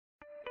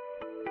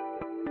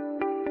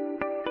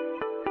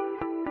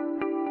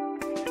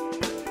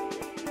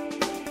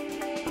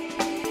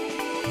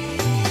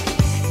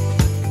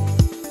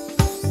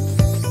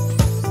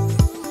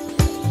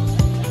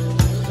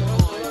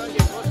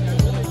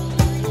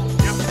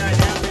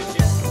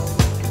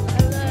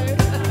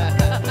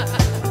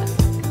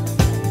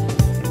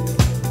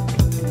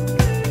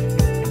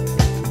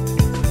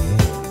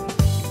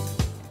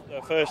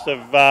First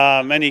of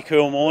many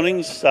cool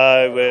mornings,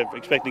 so we're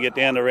expecting to get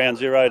down to around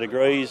 0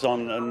 degrees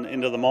and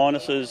into the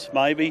minuses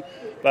maybe.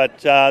 But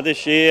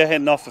this year,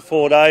 heading off for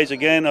 4 days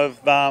again of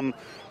fun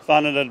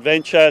and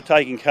adventure,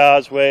 taking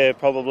cars where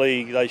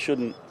probably they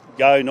shouldn't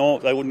go,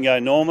 they wouldn't go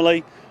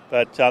normally,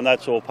 but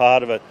that's all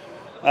part of it.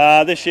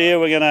 This year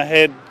we're going to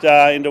head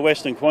into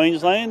Western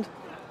Queensland,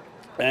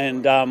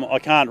 and I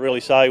can't really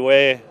say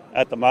where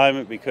at the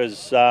moment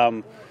because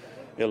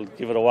it'll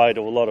give it away to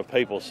a lot of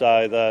people.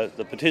 So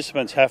the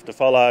participants have to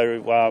follow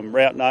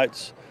route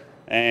notes,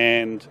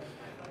 and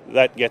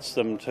that gets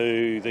them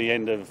to the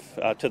end of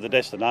to the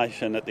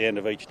destination at the end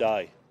of each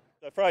day.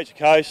 The Fraser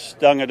Coast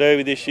Dunga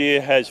Derby this year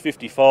has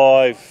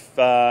 55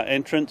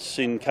 entrants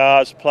in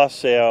cars,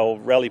 plus our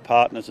rally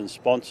partners and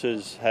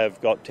sponsors have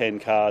got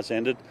 10 cars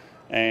entered,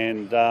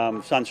 and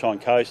Sunshine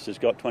Coast has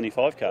got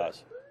 25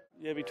 cars.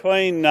 Yeah,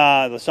 between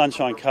the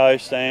Sunshine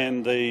Coast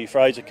and the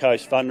Fraser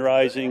Coast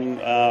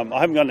fundraising, I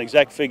haven't got an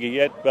exact figure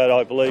yet, but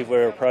I believe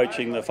we're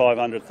approaching the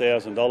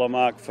 $500,000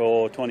 mark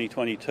for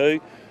 2022.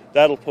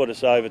 That'll put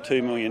us over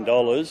 $2 million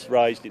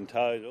raised in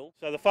total.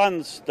 So the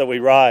funds that we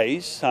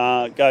raise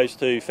goes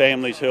to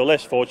families who are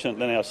less fortunate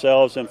than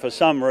ourselves, and for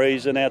some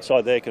reason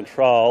outside their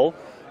control,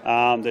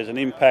 there's an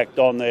impact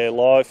on their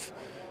life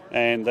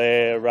and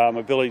their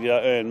ability to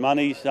earn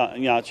money. So,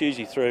 it's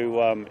usually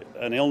through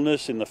an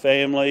illness in the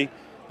family,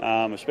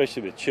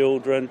 especially with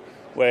children,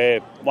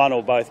 where one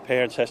or both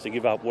parents has to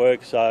give up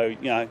work. So,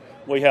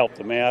 we help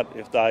them out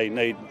if they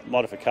need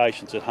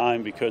modifications at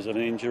home because of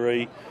an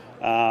injury.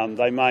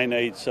 They may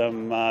need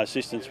some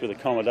assistance with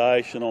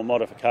accommodation or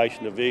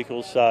modification of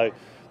vehicles. So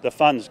the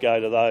funds go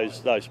to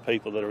those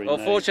people that are in need.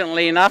 Well,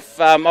 fortunately enough,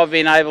 I've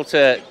been able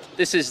to.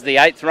 This is the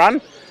 8th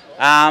run.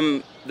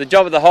 The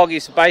job of the hog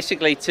is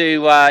basically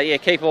to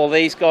keep all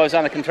these guys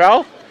under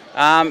control.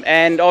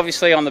 And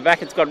obviously on the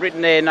back it's got written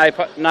there, no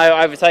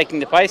overtaking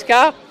the pace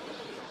car.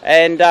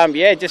 And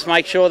just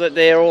make sure that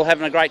they're all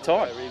having a great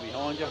time. Right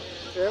behind you.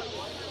 Yep.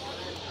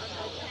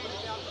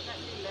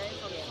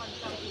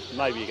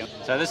 Maybe you can.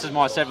 So this is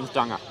my 7th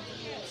Dunga.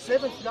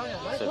 7th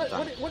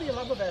Dunga, mate. What do you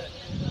love about it?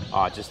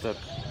 Oh, just the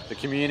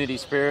community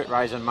spirit,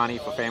 raising money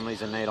for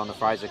families in need on the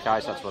Fraser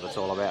Coast. That's what it's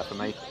all about for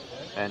me.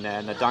 And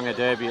the Dunga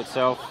Derby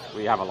itself,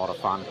 we have a lot of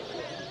fun.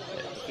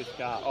 Good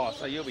car. Oh,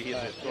 so you'll be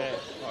here to talk.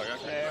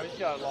 Yeah, let's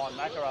go line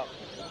Macca up.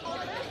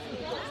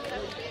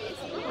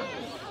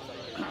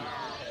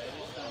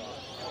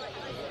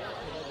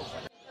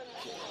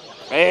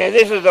 Man,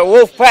 this is the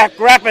Wolfpack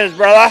Rappers,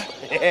 brother.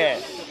 Yeah.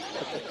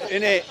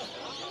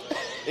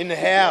 In the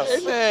house.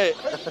 In there.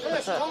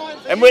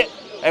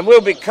 And we'll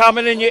be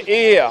coming in your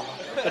ear.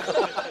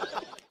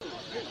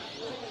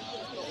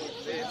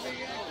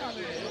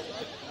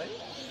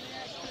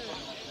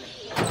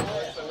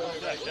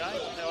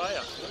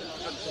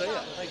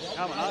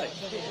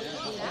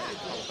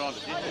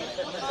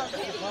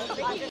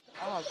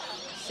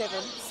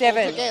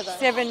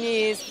 Seven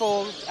years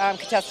for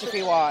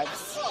Catastrophe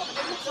Wives.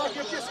 Looks like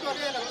you've just got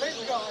out of bed,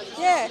 guys.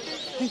 Yeah.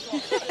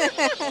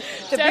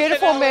 The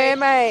beautiful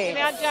mermaid.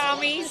 In our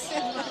jammies.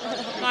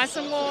 Nice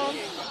and warm.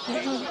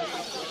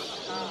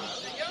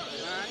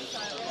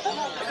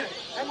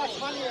 How much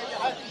money are you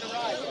hoping to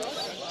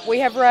raise? We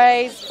have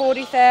raised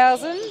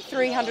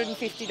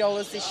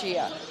 $40,350 this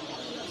year.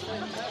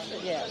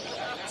 Yeah.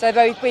 So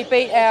we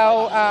beat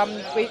our,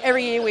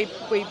 every year we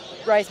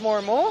raise more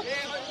and more.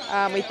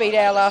 We beat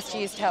our last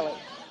year's tally.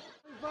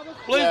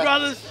 Blues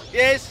Brothers,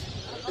 yes.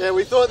 Yeah,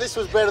 we thought this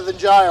was better than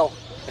jail.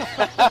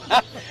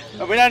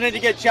 But we don't need to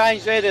get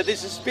changed either.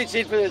 This is fits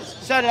in for the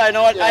Saturday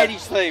night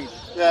 80s theme.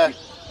 Yeah.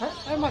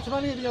 How much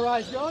money have you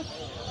raised, guys?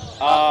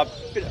 How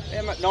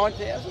much?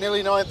 9,000.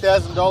 Nearly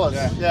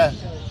 $9,000. Yeah.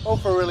 All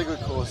for a really good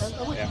cause. Is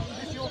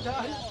this your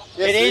car? Yes,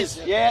 It is.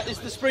 Yeah, it's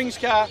the Springs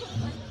car.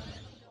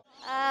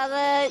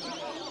 The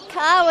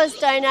car was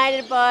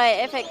donated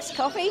by FX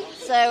Coffee,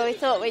 so we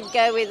thought we'd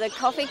go with a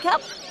coffee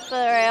cup for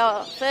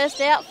our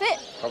first outfit.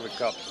 Coffee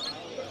cup.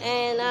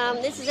 And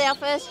this is our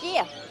first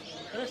year.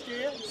 First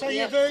year? So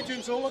you're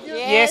virgins, all of you?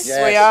 Yes.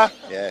 We are.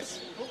 Yes.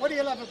 What do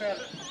you love about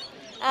it?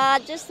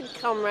 Just the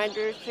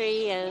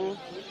camaraderie and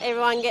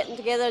everyone getting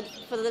together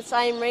for the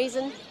same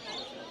reason,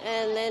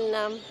 and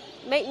then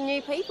meeting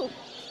new people.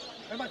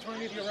 How much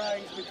money have you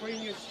raised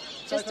between you?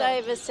 Just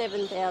over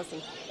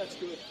 7,000. That's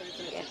good.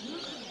 Fantastic. Yeah.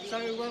 So,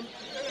 are you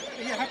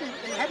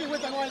happy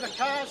with the way the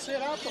car's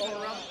set up,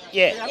 or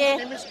Yeah. do you have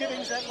any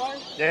misgivings that way?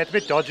 Yeah, it's a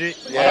bit dodgy.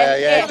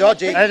 Yeah,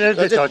 dodgy. It is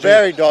a bit dodgy.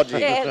 Very dodgy.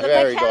 Yeah, the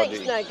very mechanic's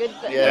dodgy. no good,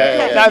 but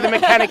No, the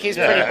mechanic is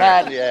pretty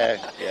bad. Yeah.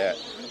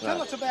 Tell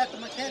us about the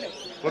mechanic.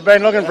 We've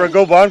been looking for a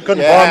good one,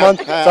 couldn't find one,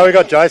 so we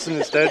got Jason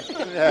instead.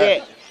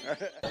 Yeah.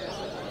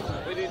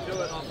 We didn't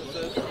do it,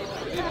 officers.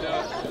 We didn't do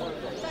it.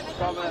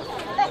 Promise.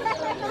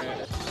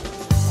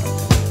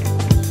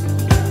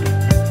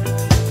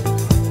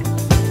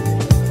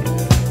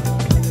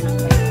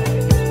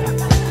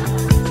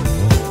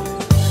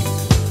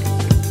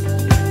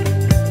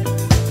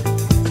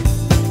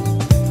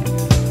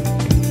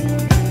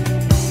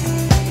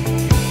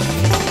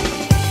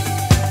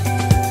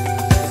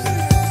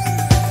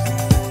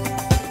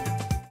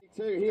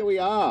 Here we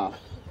are.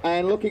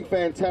 and looking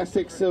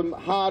fantastic. Some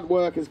hard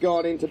work has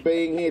gone into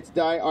being here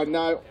today. I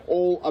know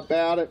all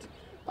about it.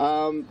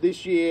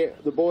 This year,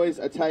 the boys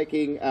are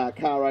taking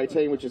car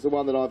 18, which is the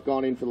one that I've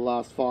gone in for the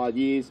last 5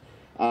 years.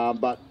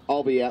 But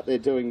I'll be out there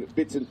doing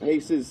bits and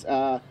pieces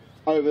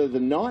over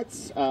the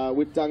nights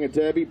with Dunga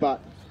Derby.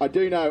 But I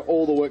do know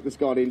all the work that's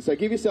gone in. So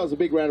give yourselves a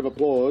big round of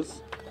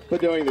applause for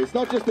doing this.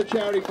 Not just the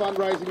charity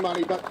fundraising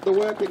money, but the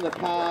work in the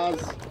cars,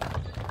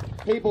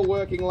 people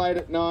working late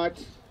at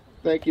night.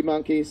 Thank you,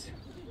 monkeys.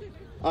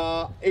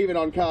 Even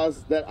on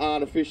cars that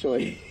aren't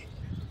officially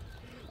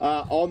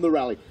on the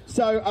rally.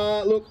 So,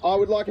 look, I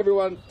would like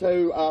everyone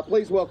to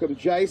please welcome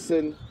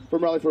Jason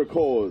from Rally for a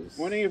Cause.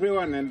 Morning,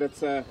 everyone, and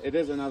it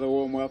is another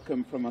warm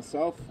welcome from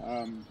myself.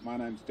 My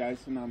name's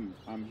Jason.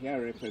 I'm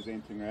here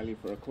representing Rally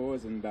for a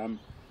Cause, and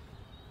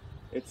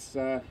it's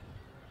an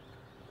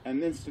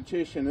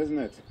institution, isn't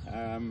it?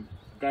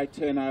 Great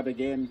turnout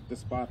again,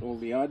 despite all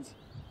the odds.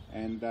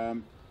 And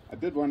I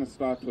did want to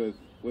start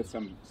with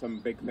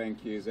some big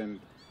thank yous, and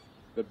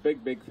the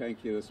big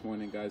thank you this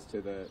morning goes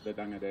to the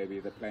Dunga Derby,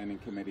 the planning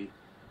committee.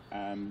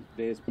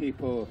 There's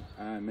people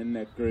in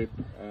that group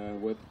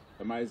with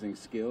amazing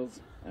skills.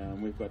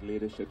 We've got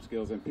leadership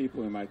skills and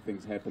people who make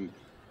things happen.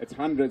 It's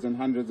hundreds and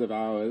hundreds of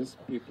hours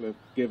people have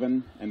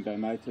given and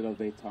donated of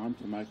their time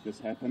to make this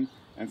happen.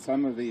 And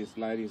some of these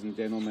ladies and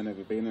gentlemen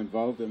have been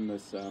involved in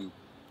this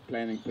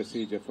planning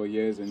procedure for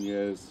years and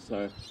years.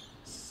 So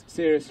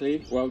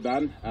seriously, well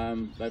done.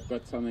 They've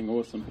got something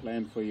awesome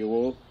planned for you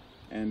all.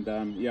 And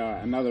yeah,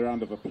 another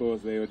round of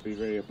applause there would be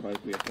very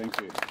appropriate. Thank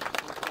you.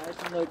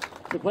 Look,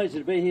 it's a pleasure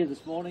to be here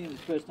this morning. It's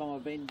the first time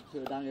I've been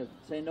to a Dunga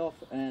send-off,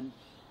 and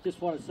just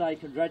want to say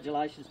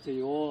congratulations to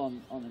you all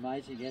on the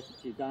amazing efforts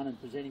you've done in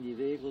presenting your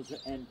vehicles,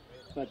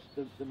 but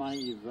the money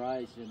you've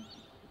raised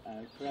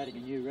and creating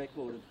a new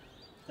record.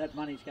 That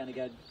money is going to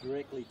go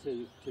directly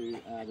to the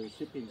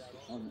recipients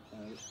on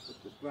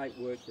the great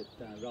work that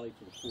Rally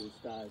for the Cause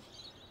does.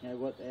 You know,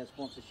 what our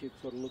sponsorship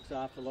sort of looks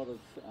after a lot of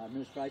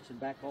administration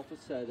back office,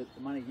 so that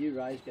the money you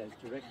raise goes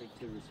directly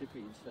to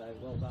recipients. So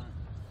well done.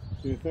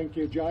 Yeah, thank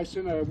you,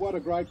 Jason. What a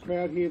great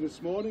crowd here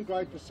this morning.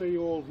 Great to see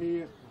you all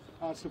here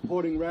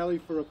supporting Rally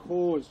for a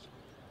Cause.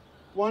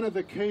 One of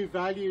the key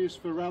values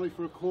for Rally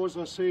for a Cause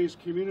I see is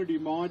community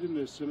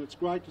mindedness, and it's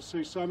great to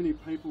see so many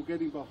people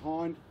getting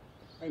behind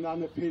and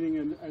underpinning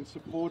and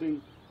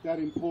supporting that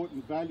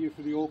important value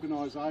for the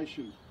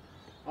organisation.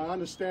 I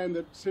understand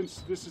that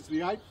since this is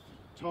the eighth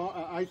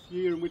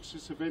year in which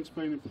this event's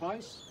been in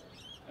place,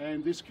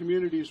 and this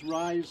community has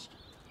raised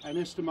an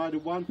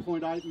estimated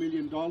 $1.8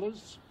 million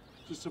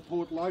to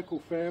support local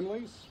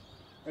families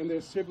and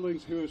their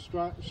siblings who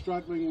are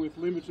struggling with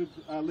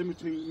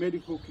limiting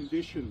medical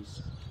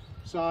conditions.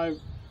 So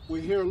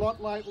we hear a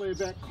lot lately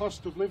about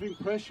cost of living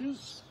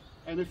pressures,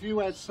 and if you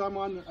had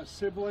someone, a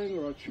sibling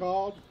or a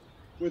child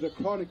with a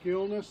chronic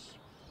illness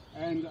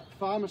and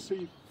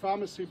pharmacy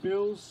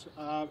bills,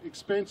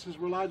 expenses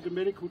related to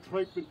medical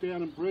treatment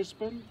down in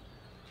Brisbane,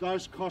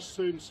 those costs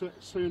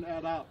soon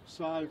add up.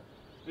 So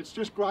it's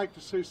just great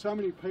to see so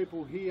many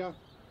people here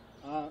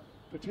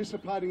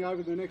participating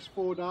over the next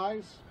 4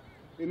 days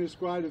in this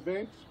great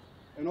event.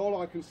 And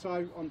all I can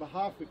say on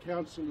behalf of the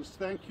council is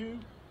thank you,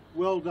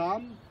 well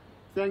done.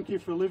 Thank you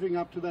for living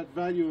up to that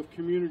value of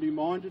community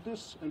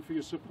mindedness and for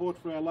your support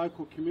for our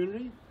local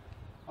community.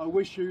 I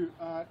wish you,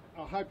 I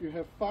hope you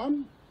have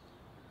fun,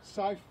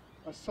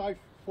 a safe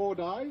 4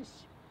 days,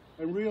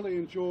 and really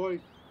enjoy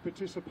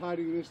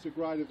participating in this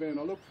great event.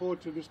 I look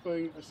forward to this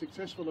being a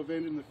successful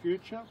event in the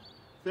future.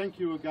 Thank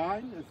you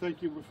again, and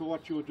thank you for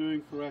what you're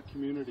doing for our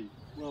community.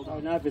 Well done.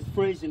 I know if it's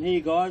freezing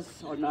here,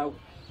 guys, I know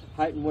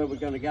hating where we're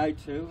going to go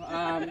to.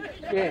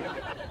 Yeah.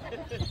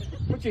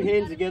 Put your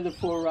hands together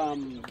for,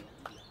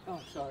 oh,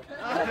 sorry.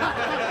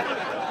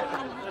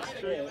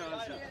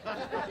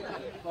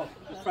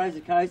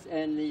 Fraser Coast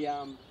and the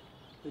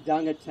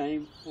Dunga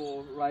team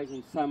for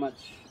raising so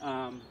much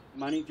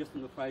money just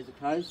from the Fraser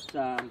Coast.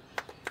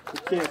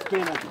 It's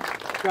been a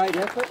great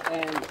effort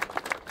and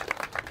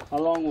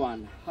a long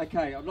one.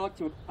 Okay, I'd like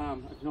to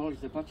acknowledge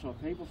the Bachelor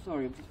people.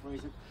 Sorry, I'm just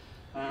freezing.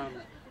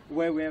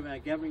 Where we have our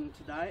gathering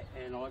today,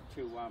 and I'd like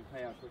to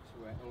pay our respects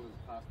to our elders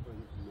past,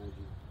 present and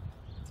emerging.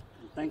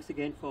 And thanks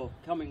again for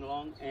coming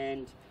along,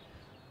 and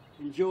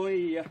enjoy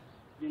your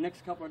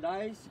next couple of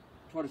days.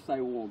 Try to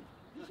stay warm.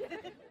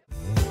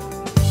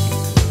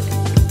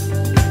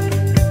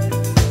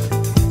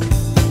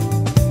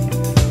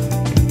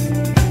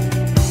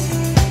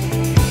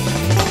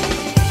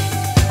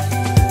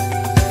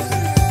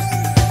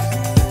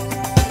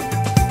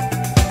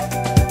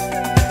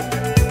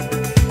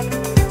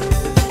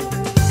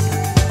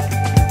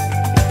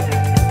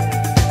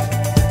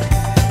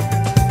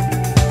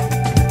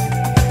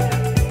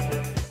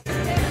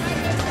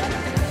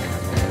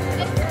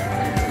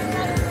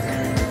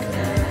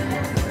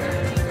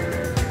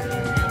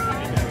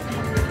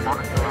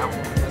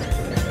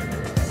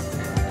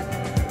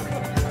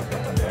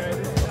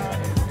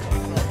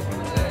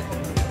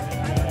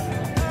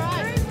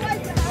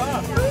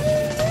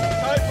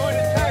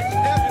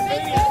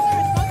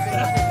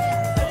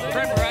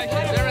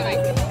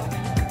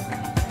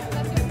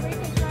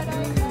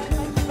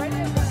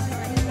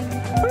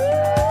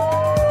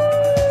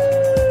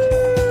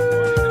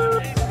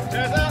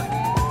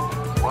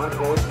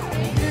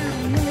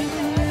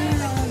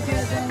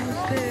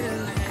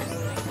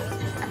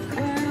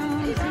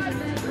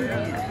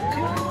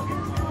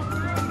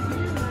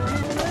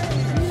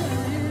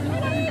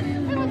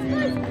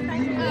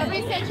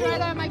 reset your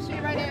radio, make sure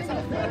your radio's on.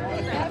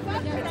 Have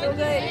fun. It's all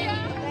good. See ya.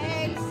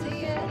 Thanks,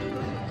 see ya.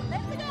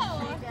 Let's go.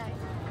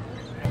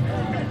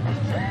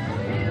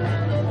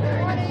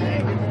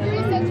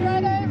 Reset your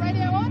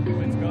radio on.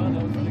 It's gone.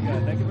 That was really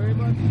good. Thank you very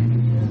much.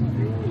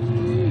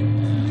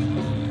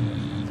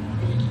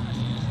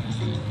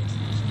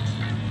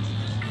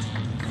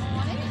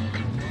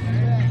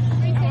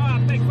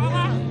 Big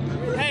fella.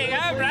 There you go,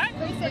 right?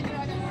 Reset your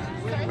radio.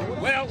 Sorry.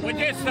 Well, we're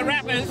just the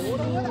rappers,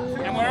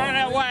 and we're on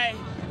our way.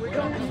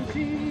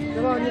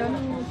 Come on, Jan.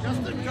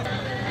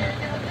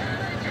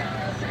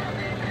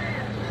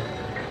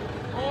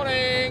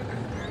 Morning.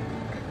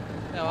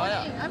 How are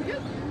you? I'm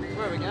good.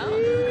 Where are we going?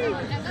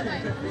 Reset your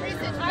radio.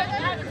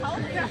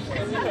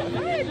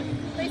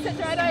 Reset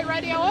your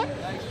radio on.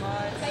 Thanks,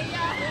 mate. See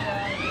ya.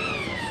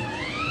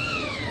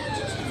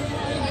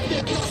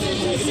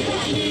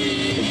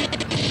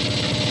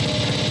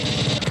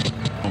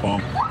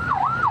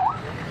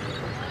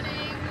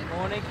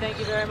 Morning, thank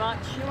you very much.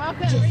 You're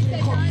welcome.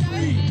 Reset your radio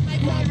and make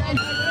sure your radio.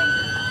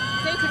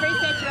 Need to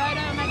reset your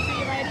radio and make sure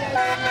your radio.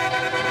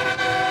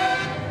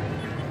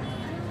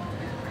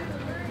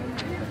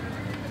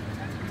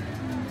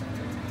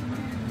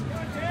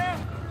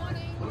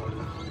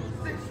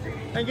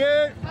 Thank you.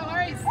 No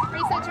worries.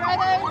 Reset your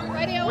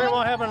radio Where am I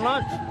on. having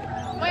lunch?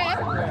 Where?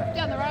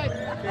 Down the road.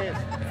 Cheers.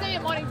 See you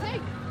morning tea.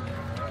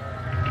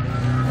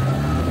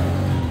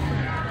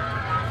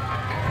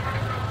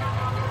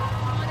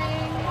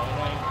 Morning.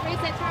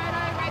 Reset your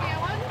radio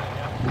on.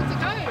 Good to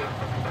go.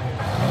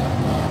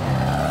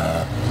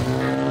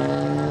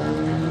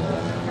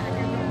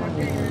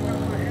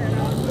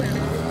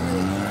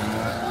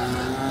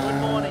 Good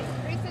morning.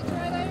 Reset your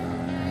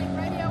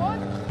radio on.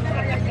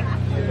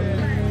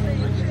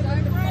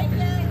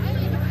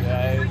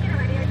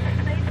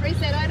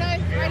 Reset radio.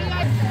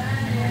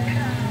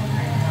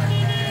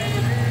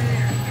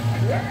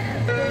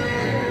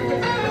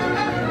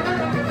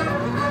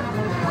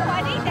 Oh,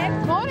 I need them.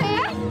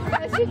 Morning.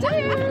 Yes, you do.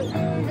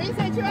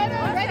 Reset your radio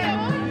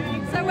on.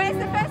 So where's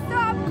the first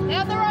stop?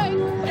 Down the road.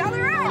 Down the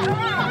road. Come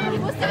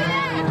on. We'll see you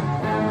there.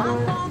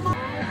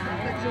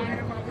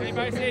 Hey,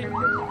 Bosie.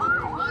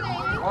 Morning.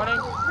 Morning.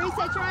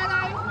 Reset your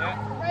Yeah.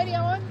 radio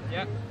on.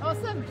 Yeah.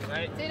 Awesome.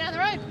 Hey. See you down the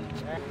road.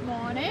 Yeah.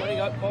 Morning. What do you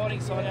got? Morning,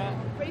 Sonia.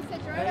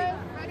 Reset your radio.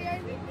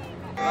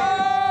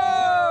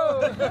 Oh!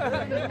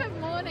 Good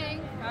morning.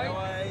 How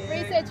are you?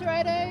 Reset your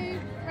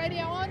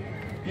radio on.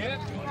 Yeah.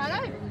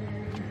 Righto.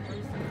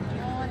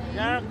 Morning.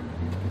 Yeah.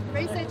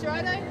 Reset your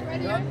radio.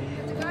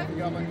 Good to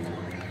go. Morning.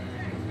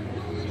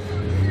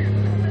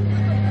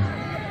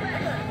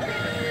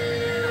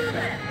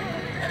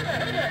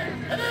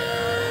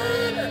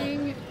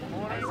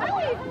 Morning. How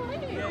are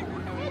you?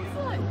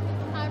 Excellent.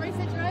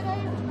 Reset your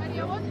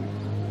radio on.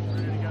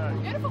 Ready to go.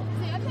 Beautiful.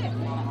 See you out there.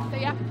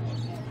 See ya.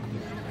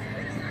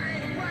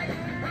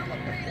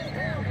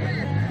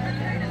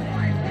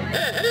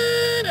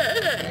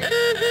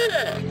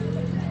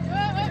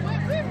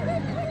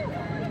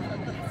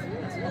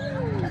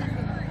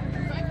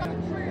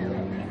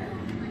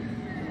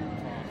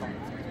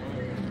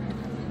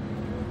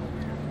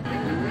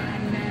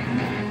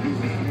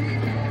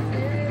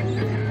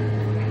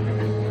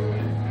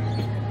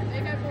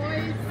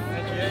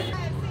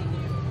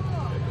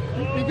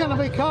 You're going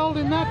to be cold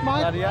in that,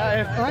 mate. Bloody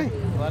oath. Hey?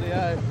 Bloody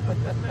oath.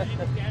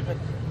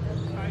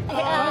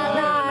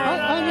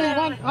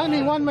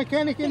 Only one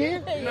mechanic in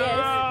here?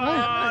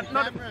 No,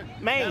 not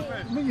me.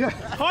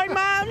 Hi,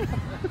 Mum.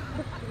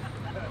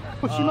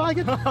 Will she make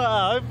it?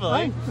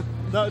 Hopefully.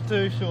 Not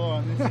too sure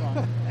on this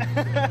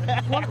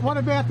one. What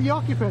about the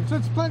occupants?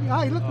 It's plenty.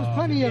 Hey, look, there's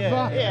plenty of.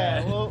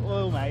 Yeah,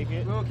 we'll make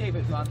it. We'll keep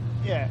it fun.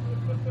 Yeah.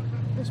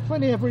 There's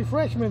plenty of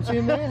refreshments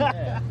in there.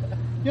 Yeah.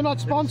 You're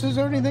not sponsors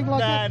or anything like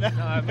that? No.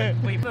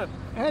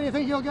 How do you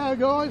think you'll go,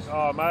 guys?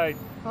 Oh, mate,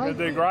 you'll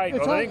do great,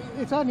 I think.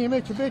 It's only a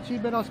Mitsubishi,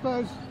 but I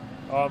suppose.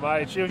 Oh,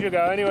 mate, she'll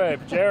go anywhere.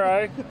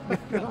 Pajero.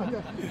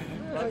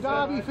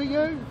 Derby for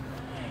you?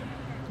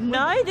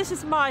 No, this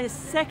is my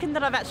second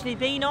that I've actually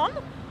been on.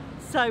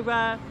 So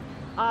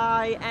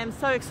I am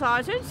so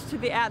excited to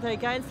be out there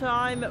again. So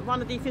I'm one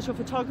of the official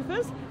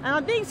photographers and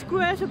I'm being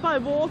squirted by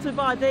water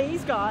by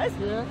these guys.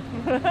 Yeah.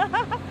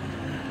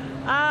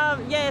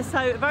 Yeah,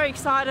 so very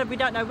excited. We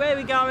don't know where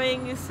we're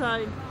going.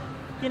 So,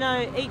 you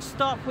know, each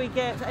stop we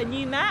get a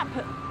new map.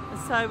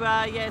 So,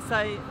 yeah, so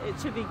it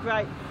should be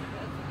great.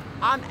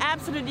 I'm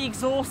absolutely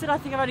exhausted. I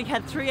think I've only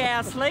had 3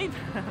 hours sleep.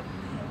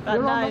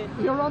 But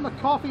you're on the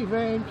coffee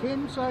van,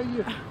 Kim, so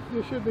you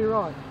should be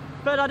right.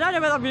 But I don't know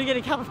whether I'm going to get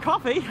a cup of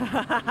coffee.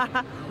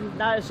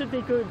 No, it should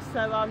be good. So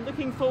I'm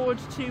looking forward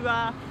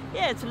to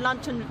to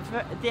lunch and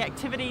the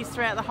activities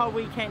throughout the whole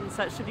weekend.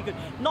 So it should be good.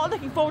 Not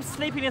looking forward to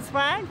sleeping in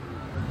swag.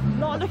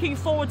 Not looking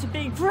forward to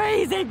being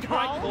freezing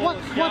cold.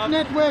 What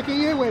network are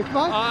you with, mate?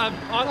 I'm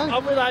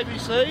with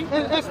ABC.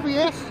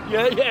 SBS?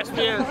 Yeah,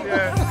 SBS,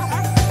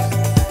 yeah.